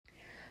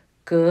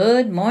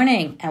Good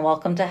morning and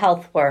welcome to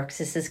HealthWorks.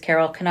 This is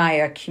Carol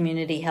Kanaya,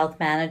 Community Health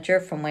Manager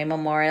from Wayne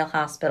Memorial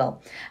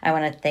Hospital. I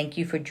want to thank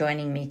you for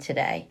joining me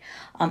today.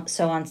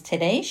 So on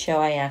today's show,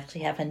 I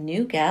actually have a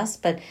new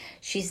guest, but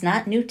she's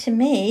not new to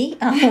me.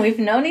 We've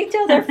known each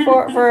other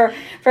for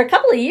a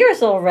couple of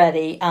years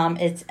already.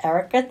 It's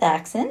Erica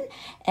Thaxton,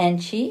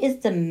 and she is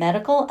the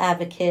medical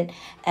advocate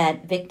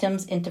at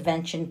Victims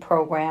Intervention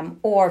Program,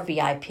 or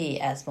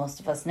VIP, as most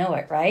of us know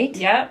it, right?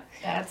 Yep,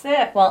 that's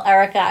it. Well,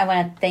 Erica, I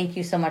want to thank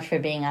you so much for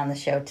being on the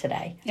show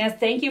today. Yes,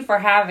 thank you for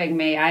having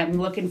me. I'm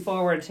looking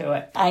forward to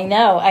it. I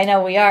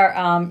know we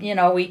are.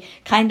 We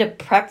kind of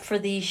prep for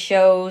these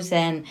shows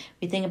and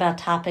we think about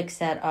topics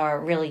that are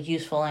really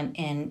useful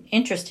and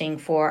interesting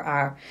for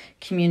our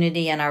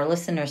community and our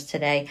listeners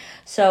today.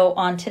 So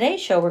on today's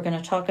show, we're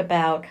going to talk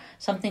about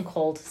something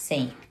called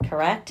SANE,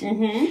 correct?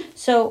 Mm-hmm.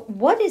 So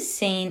what is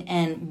SANE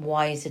and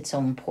why is it so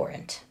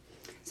important?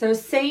 So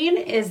SANE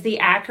is the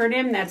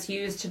acronym that's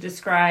used to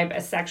describe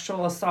a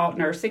sexual assault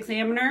nurse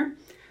examiner.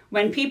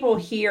 When people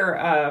hear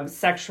of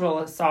sexual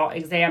assault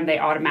exam, they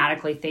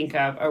automatically think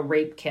of a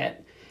rape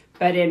kit.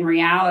 But in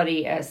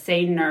reality, a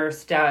SANE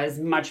nurse does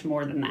much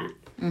more than that.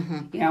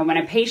 Mm-hmm. When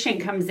a patient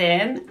comes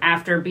in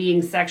after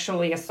being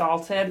sexually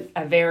assaulted,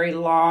 a very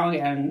long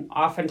and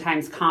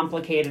oftentimes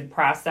complicated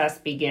process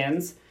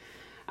begins.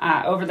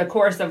 Over the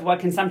course of what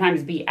can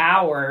sometimes be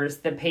hours,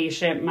 the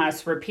patient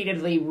must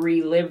repeatedly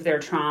relive their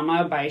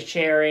trauma by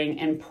sharing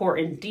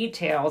important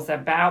details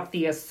about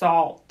the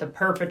assault, the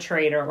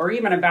perpetrator, or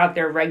even about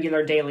their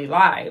regular daily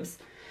lives.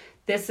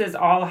 This is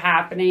all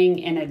happening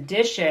in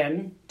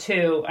addition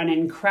to an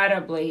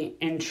incredibly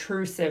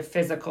intrusive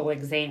physical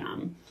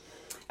exam.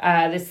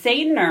 The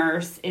SANE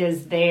nurse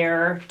is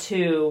there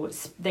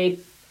they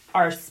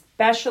are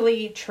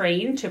specially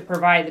trained to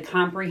provide the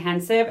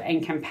comprehensive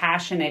and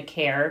compassionate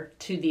care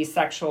to these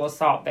sexual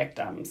assault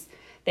victims.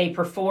 They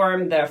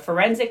perform the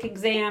forensic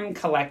exam,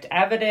 collect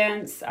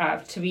evidence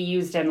to be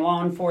used in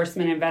law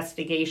enforcement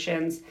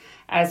investigations,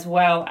 as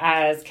well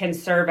as can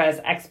serve as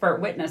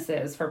expert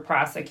witnesses for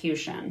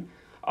prosecution,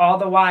 all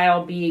the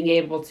while being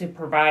able to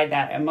provide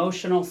that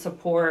emotional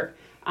support,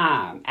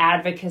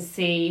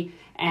 advocacy,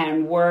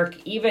 and work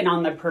even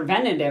on the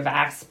preventative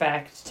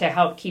aspect to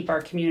help keep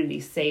our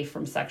community safe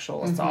from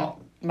sexual assault.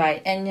 Mm-hmm.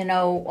 Right. And,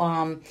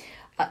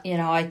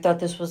 I thought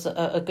this was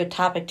a good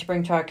topic to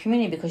bring to our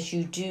community because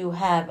you do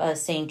have a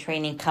SANE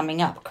training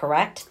coming up,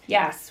 correct?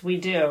 Yes, we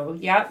do.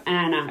 Yep.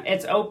 And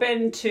it's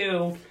open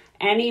to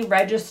any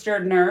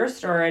registered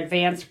nurse or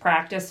advanced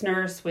practice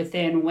nurse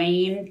within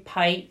Wayne,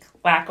 Pike,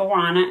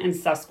 Lackawanna, and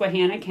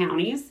Susquehanna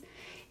counties.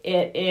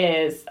 It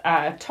is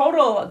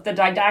the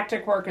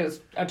didactic work is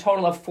a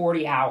total of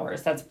 40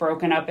 hours. That's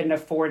broken up into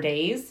 4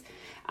 days.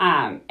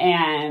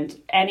 And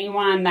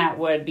anyone that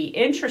would be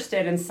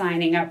interested in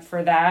signing up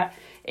for that,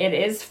 it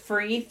is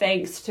free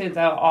thanks to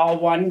the All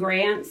One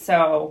grant.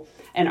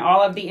 And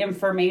all of the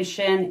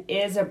information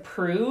is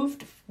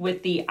approved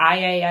with the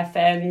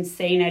IAFN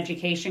SANE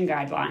education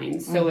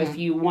guidelines. So if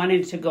you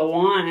wanted to go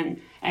on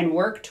and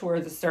work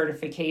towards a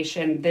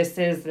certification, this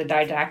is the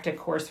didactic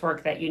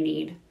coursework that you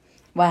need.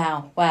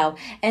 Wow.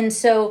 And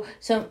so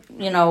I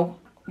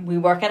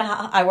work at a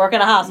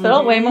hospital,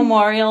 mm-hmm. Wayne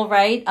Memorial,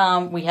 right?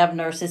 We have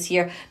nurses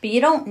here, but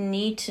you don't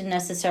need to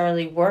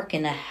necessarily work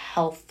in a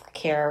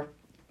healthcare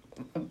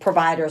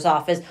provider's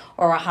office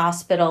or a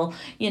hospital.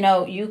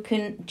 You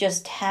can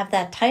just have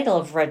that title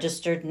of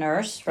registered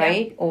nurse,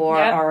 right? Yep.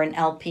 Or an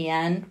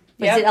LPN.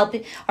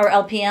 Yep. Are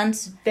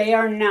LPNs? They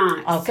are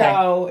not. Okay.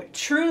 So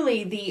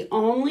truly the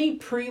only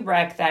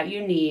prereq that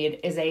you need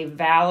is a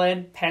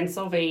valid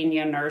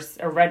Pennsylvania nurse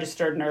or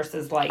registered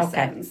nurse's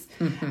license.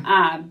 Okay.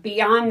 Mm-hmm.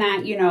 Beyond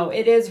that,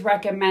 it is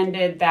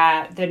recommended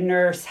that the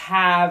nurse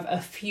have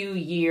a few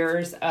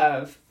years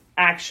of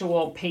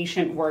actual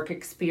patient work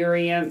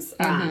experience.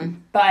 Mm-hmm.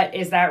 But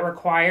is that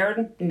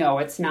required? No,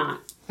 it's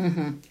not.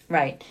 Mm-hmm.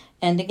 Right.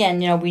 And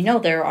again, we know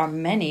there are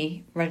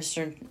many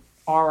registered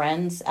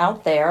RNs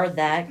out there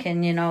that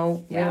can,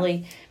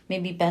 really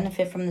maybe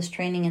benefit from this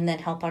training and then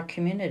help our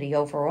community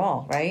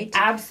overall, right?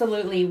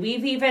 Absolutely.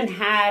 We've even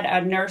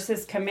had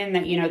nurses come in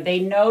that, they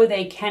know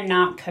they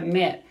cannot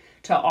commit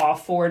to all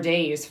 4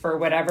 days for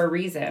whatever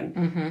reason.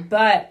 Mm-hmm.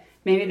 But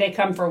maybe they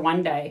come for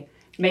 1 day.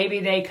 Maybe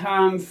they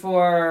come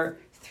for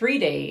 3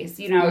 days,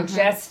 mm-hmm.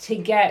 just to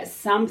get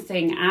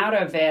something out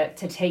of it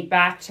to take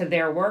back to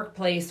their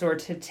workplace or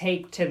to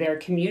take to their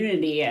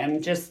community.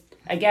 And just,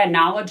 again,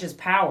 knowledge is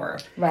power,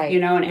 right?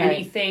 And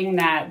anything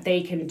that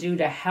they can do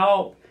to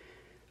help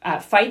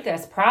fight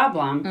this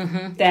problem,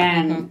 mm-hmm.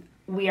 then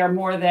mm-hmm. we are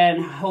more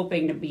than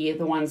hoping to be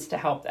the ones to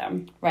help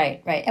them.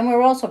 Right. And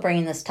we're also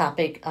bringing this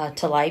topic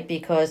to light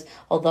because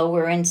although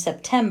we're in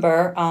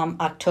September,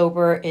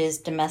 October is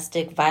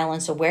Domestic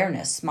Violence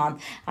Awareness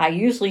Month. I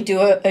usually do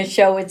a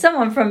show with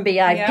someone from BIP,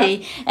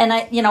 yeah. And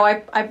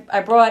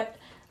I brought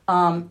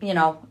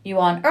you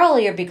on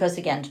earlier because,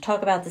 again, to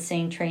talk about the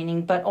SANE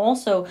training, but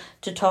also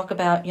to talk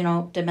about,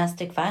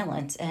 domestic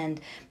violence.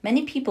 And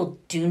many people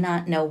do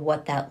not know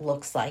what that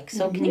looks like.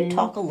 So mm-hmm. Can you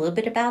talk a little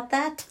bit about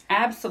that?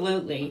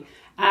 Absolutely.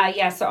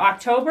 So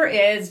October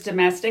is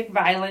Domestic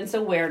Violence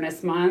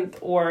Awareness Month,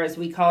 or as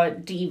we call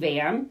it,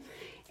 DVAM.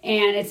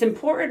 And it's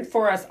important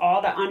for us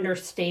all to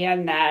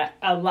understand that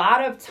a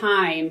lot of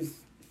times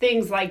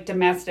things like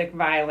domestic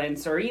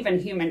violence or even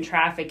human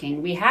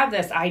trafficking, we have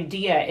this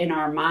idea in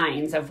our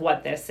minds of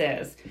what this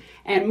is.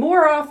 And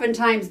more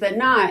oftentimes than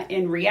not,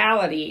 in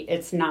reality,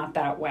 it's not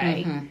that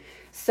way. Mm-hmm.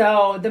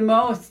 So the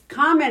most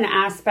common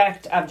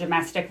aspect of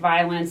domestic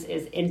violence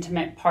is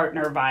intimate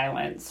partner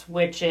violence,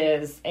 which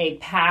is a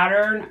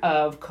pattern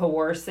of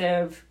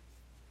coercive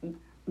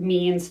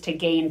means to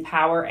gain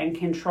power and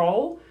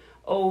control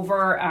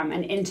over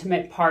an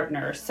intimate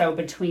partner. So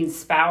between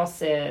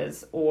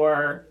spouses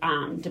or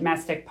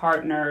domestic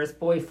partners,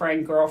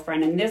 boyfriend,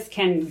 girlfriend, and this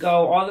can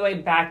go all the way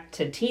back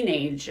to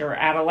teenage or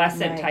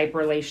adolescent type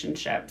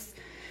relationships.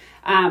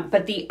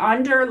 But the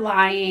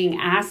underlying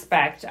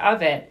aspect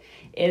of it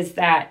is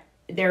that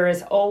there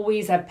is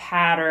always a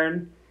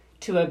pattern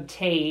to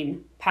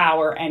obtain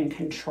power and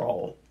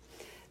control.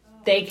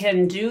 They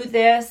can do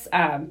this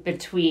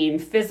between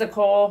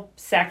physical,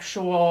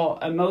 sexual,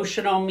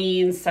 emotional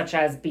means such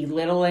as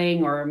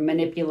belittling or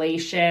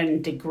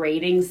manipulation,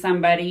 degrading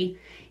somebody,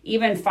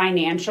 even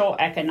financial,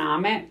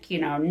 economic,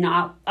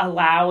 not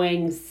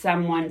allowing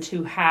someone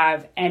to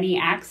have any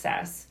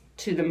access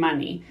to the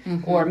money,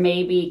 or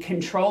maybe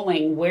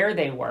controlling where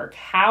they work,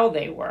 how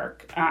they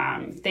work,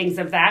 things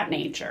of that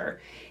nature.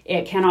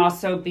 It can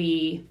also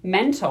be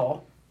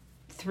mental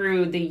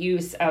through the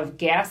use of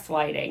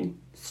gaslighting,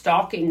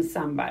 stalking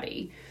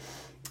somebody,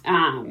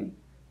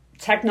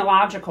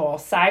 technological,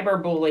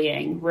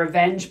 cyberbullying,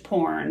 revenge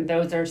porn.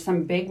 Those are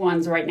some big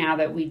ones right now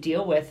that we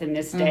deal with in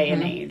this day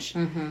and age.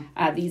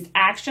 These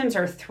actions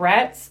or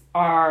threats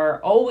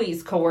are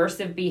always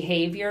coercive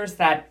behaviors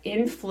that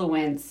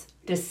influence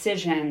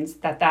decisions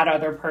that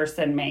other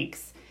person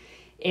makes.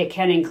 It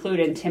can include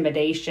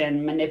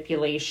intimidation,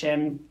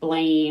 manipulation,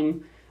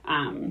 blame,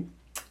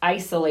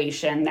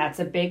 isolation. That's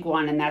a big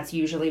one, and that's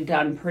usually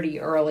done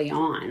pretty early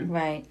on.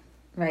 Right.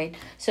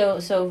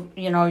 So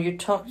you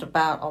talked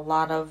about a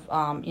lot of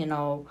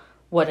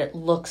what it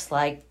looks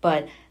like,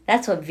 but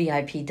that's what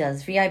VIP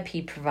does.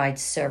 VIP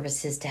provides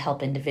services to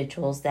help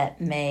individuals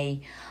that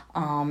may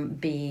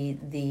be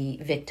the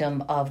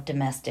victim of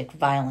domestic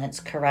violence,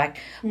 correct?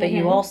 But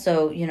you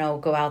also,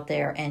 go out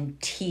there and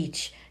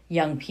teach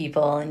young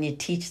people and you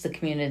teach the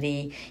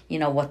community,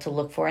 what to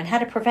look for and how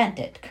to prevent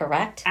it,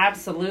 correct?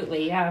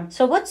 Absolutely, yeah.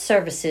 So what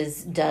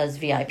services does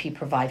VIP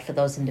provide for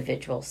those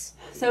individuals?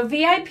 So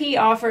VIP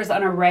offers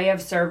an array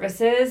of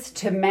services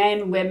to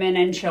men, women,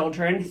 and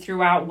children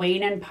throughout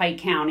Wayne and Pike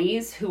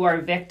counties who are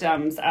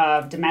victims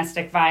of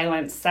domestic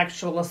violence,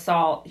 sexual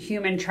assault,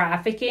 human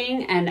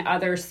trafficking, and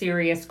other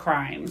serious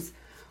crimes.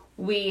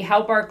 We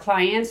help our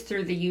clients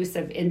through the use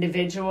of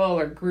individual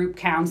or group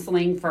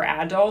counseling for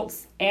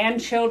adults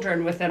and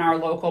children within our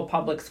local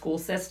public school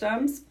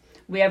systems.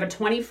 We have a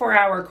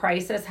 24-hour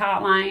crisis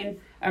hotline,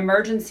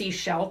 emergency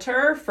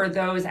shelter for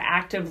those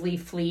actively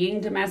fleeing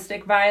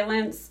domestic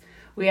violence.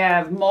 We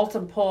have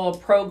multiple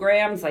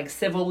programs like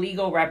civil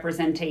legal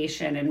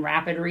representation and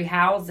rapid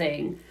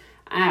rehousing,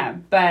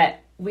 but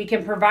we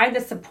can provide the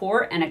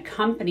support and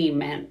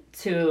accompaniment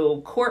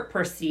to court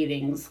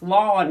proceedings,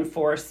 law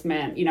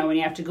enforcement, when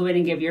you have to go in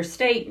and give your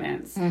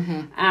statements,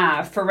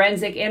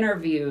 forensic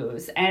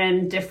interviews,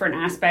 and different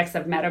aspects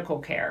of medical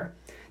care.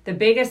 The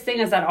biggest thing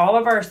is that all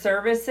of our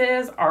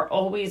services are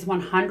always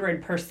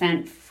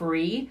 100%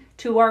 free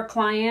to our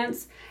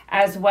clients,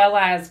 as well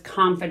as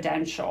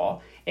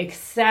confidential,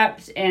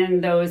 except in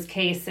those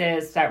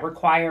cases that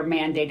require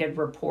mandated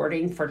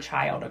reporting for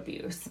child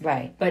abuse.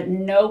 Right. But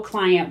no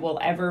client will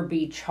ever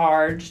be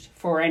charged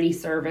for any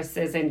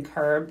services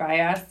incurred by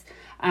us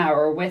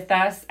or with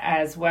us,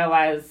 as well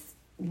as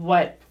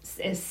what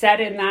is said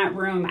in that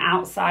room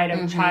outside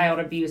of child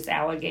abuse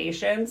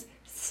allegations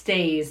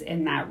stays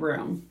in that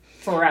room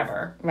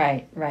forever.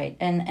 Right.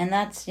 And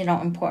that's,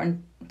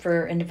 important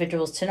for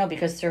individuals to know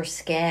because they're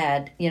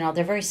scared.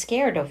 They're very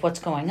scared of what's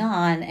going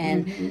on.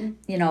 And,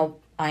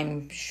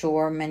 I'm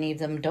sure many of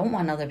them don't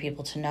want other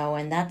people to know.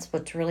 And that's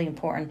what's really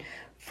important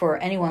for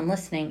anyone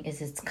listening is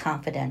it's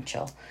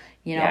confidential.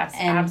 Yes,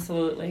 and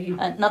absolutely.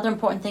 Another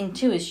important thing,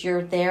 too, is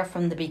you're there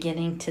from the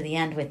beginning to the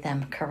end with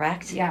them,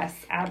 correct? Yes,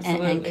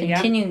 absolutely. And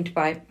continuing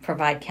to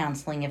provide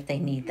counseling if they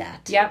need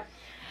that. Yep.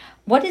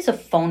 What is a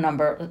phone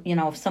number?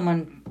 If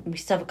someone, we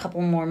still have a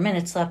couple more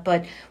minutes left,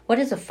 but what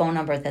is a phone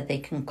number that they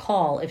can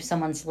call if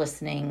someone's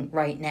listening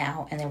right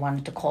now and they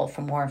wanted to call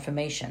for more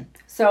information?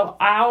 So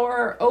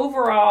our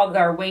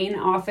Wayne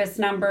office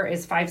number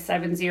is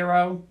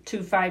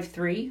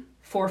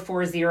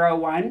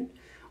 570-253-4401.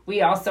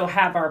 We also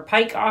have our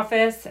Pike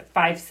office,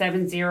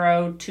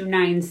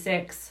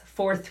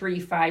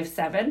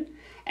 570-296-4357.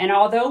 And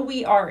although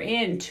we are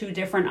in two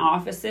different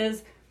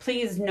offices,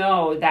 please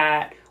know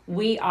that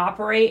we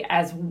operate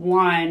as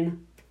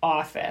one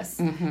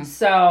office.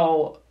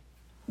 So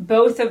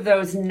both of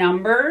those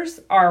numbers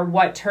are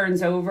what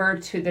turns over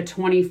to the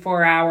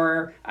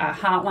 24-hour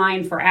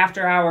hotline for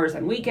after hours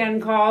and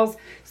weekend calls.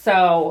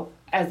 So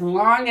as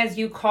long as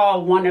you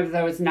call one of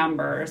those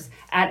numbers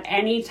at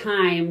any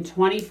time,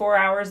 24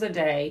 hours a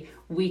day,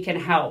 we can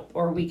help,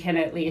 or we can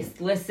at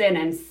least listen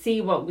and see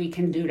what we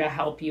can do to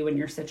help you in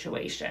your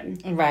situation.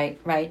 Right.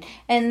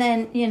 And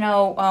then,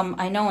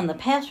 I know in the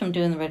past from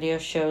doing the radio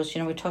shows,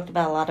 we talked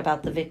about a lot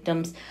about the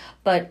victims,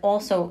 but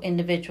also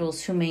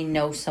individuals who may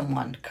know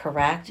someone,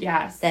 correct?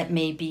 Yes. That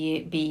may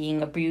be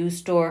being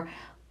abused, or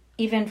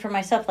even for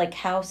myself, like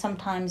how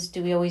sometimes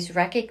do we always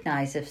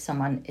recognize if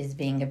someone is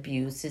being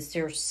abused? Is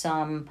there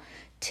some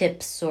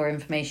tips or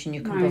information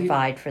you can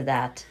provide for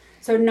that?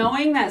 So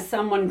knowing that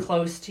someone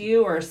close to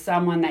you or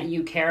someone that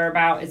you care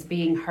about is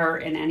being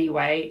hurt in any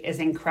way is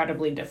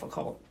incredibly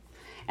difficult.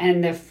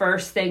 And the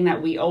first thing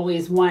that we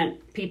always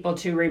want people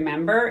to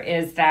remember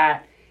is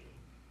that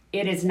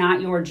it is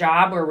not your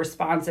job or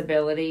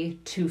responsibility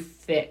to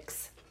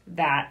fix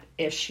that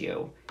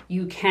issue.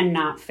 You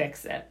cannot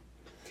fix it.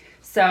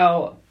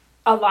 So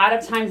a lot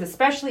of times,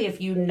 especially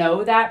if you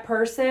know that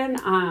person,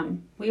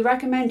 we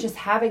recommend just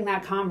having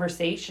that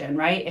conversation,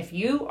 right? If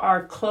you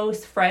are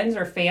close friends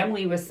or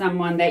family with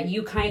someone that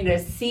you kind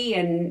of see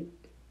and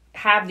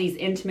have these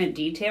intimate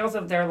details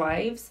of their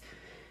lives,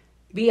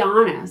 be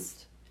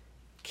honest.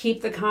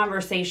 Keep the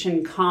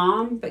conversation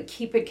calm, but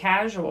keep it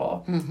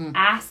casual. Mm-hmm.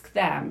 Ask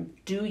them,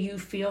 do you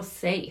feel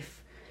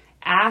safe?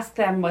 Ask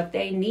them what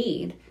they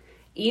need.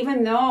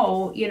 Even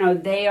though,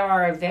 they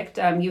are a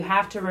victim, you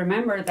have to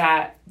remember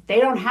that they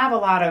don't have a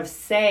lot of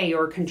say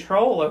or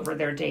control over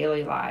their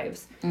daily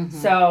lives. Mm-hmm.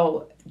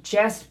 So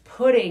just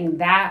putting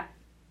that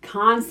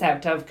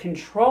concept of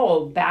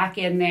control back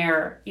in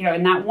there,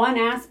 in that one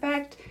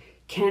aspect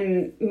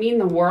can mean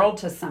the world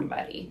to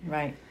somebody.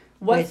 Right.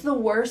 What's the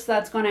worst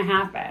that's going to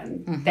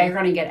happen? Mm-hmm. They're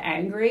going to get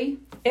angry.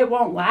 It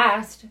won't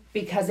last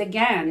because,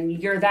 again,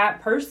 you're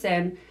that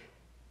person.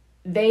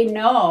 They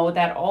know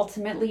that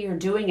ultimately you're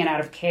doing it out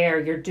of care.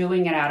 You're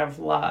doing it out of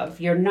love.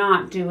 You're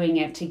not doing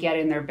it to get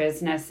in their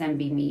business and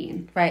be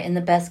mean. Right. And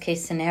the best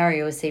case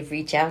scenario is they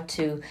reach out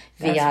to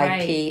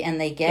VIP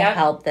and they get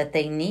help that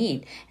they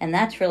need. And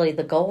that's really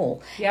the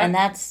goal. Yep. And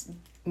that's,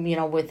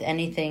 with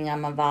anything,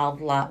 I'm involved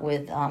a lot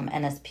with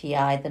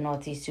NSPI, the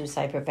Northeast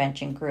Suicide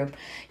Prevention Group,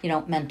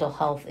 mental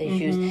health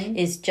issues,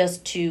 is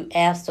just to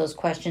ask those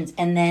questions.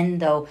 And then,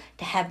 though,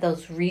 to have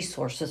those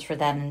resources for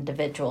that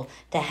individual,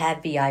 to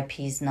have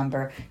VIP's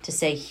number, to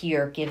say,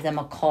 here, give them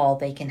a call,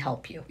 they can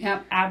help you.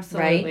 Yep,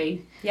 absolutely.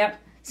 Right? Yep.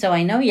 So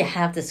I know you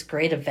have this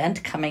great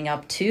event coming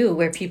up, too,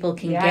 where people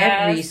can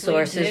get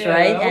resources,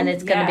 right? And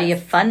it's going to be a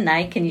fun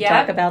night. Can you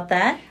talk about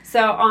that?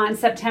 So on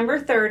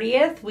September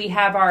 30th, we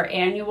have our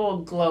annual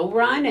Glow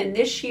Run, and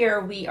this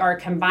year we are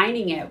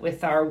combining it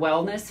with our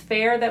wellness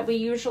fair that we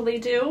usually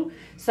do.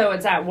 So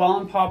it's at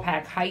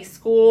Wallenpaupack High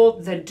School.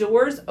 The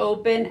doors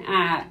open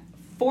at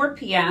 4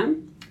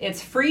 p.m.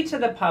 It's free to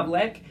the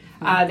public.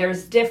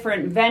 There's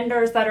different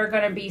vendors that are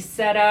going to be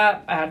set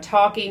up,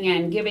 talking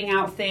and giving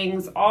out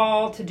things,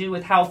 all to do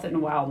with health and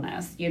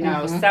wellness.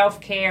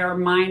 Self-care,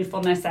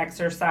 mindfulness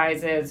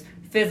exercises,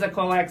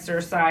 physical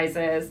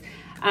exercises.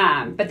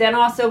 But then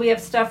also we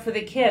have stuff for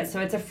the kids.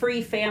 So it's a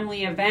free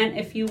family event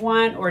if you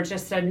want, or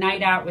just a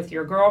night out with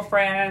your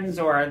girlfriends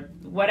or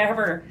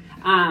whatever.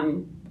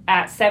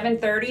 At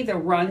 7:30, the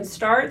run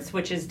starts,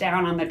 which is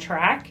down on the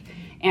track.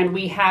 And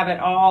we have it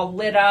all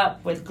lit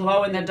up with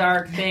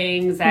glow-in-the-dark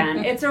things,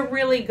 and it's a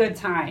really good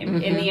time.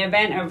 Mm-hmm. In the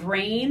event of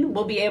rain,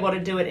 we'll be able to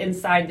do it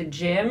inside the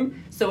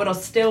gym, so it'll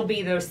still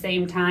be those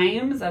same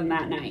times on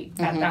that night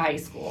at the high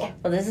school.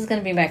 Well, this is going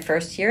to be my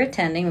first year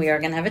attending. We are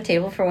going to have a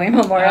table for Wayne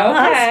Memorial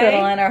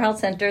Hospital and our health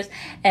centers,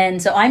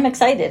 and so I'm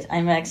excited.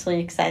 I'm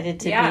actually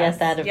excited to be at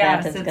that event.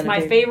 Yes, it's my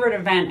favorite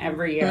event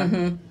every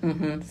year.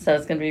 So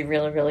it's going to be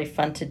really, really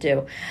fun to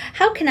do.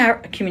 How can our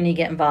community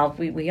get involved?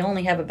 We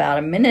only have about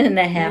a minute and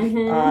a half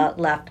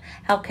left.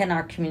 How can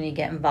our community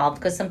get involved?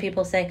 Because some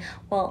people say,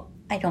 well,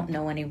 I don't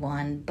know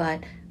anyone,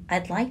 but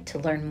I'd like to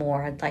learn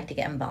more. I'd like to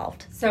get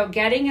involved. So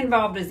getting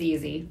involved is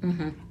easy.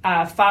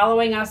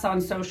 Following us on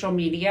social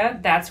media,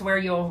 that's where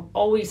you'll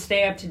always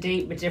stay up to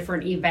date with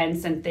different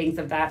events and things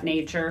of that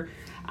nature.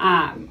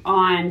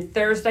 On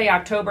Thursday,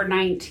 October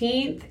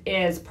 19th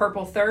is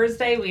Purple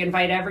Thursday. We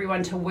invite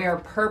everyone to wear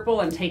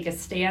purple and take a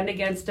stand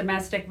against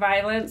domestic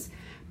violence.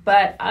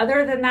 But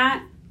other than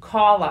that,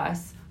 call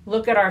us.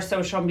 Look at our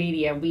social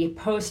media. We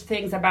post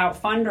things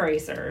about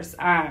fundraisers.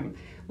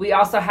 We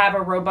also have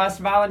a robust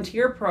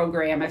volunteer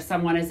program. If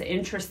someone is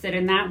interested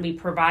in that, we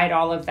provide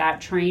all of that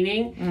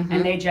training,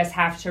 and they just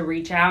have to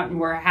reach out, and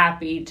we're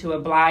happy to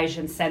oblige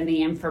and send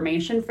the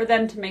information for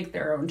them to make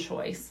their own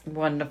choice.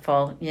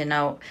 Wonderful.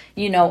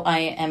 I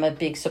am a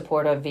big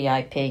supporter of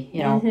VIP,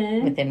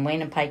 within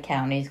Wayne and Pike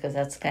counties, because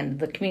that's kind of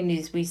the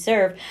communities we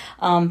serve.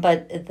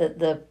 But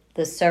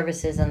the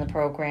services and the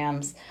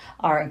programs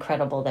are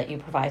incredible that you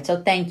provide.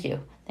 So thank you.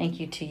 Thank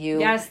you to you,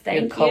 yes, thank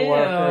your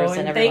coworkers,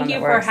 and everyone thank you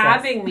that for works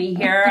having me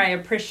here. I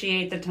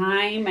appreciate the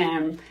time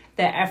and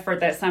the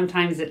effort that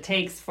sometimes it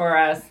takes for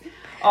us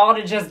all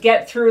to just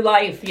get through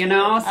life, So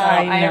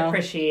I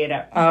appreciate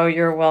it. Oh,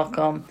 you're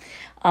welcome.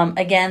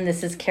 Again,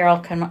 this is Carol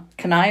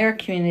Kanier,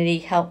 Community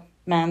Health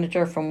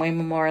Manager from Wayne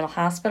Memorial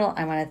Hospital.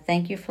 I want to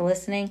thank you for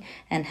listening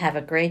and have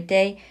a great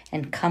day.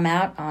 And come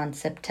out on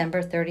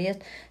September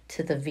 30th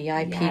to the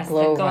VIP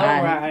Glow the Glow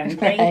Run. Run.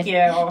 Thank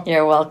you.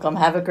 You're welcome.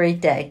 Have a great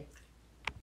day.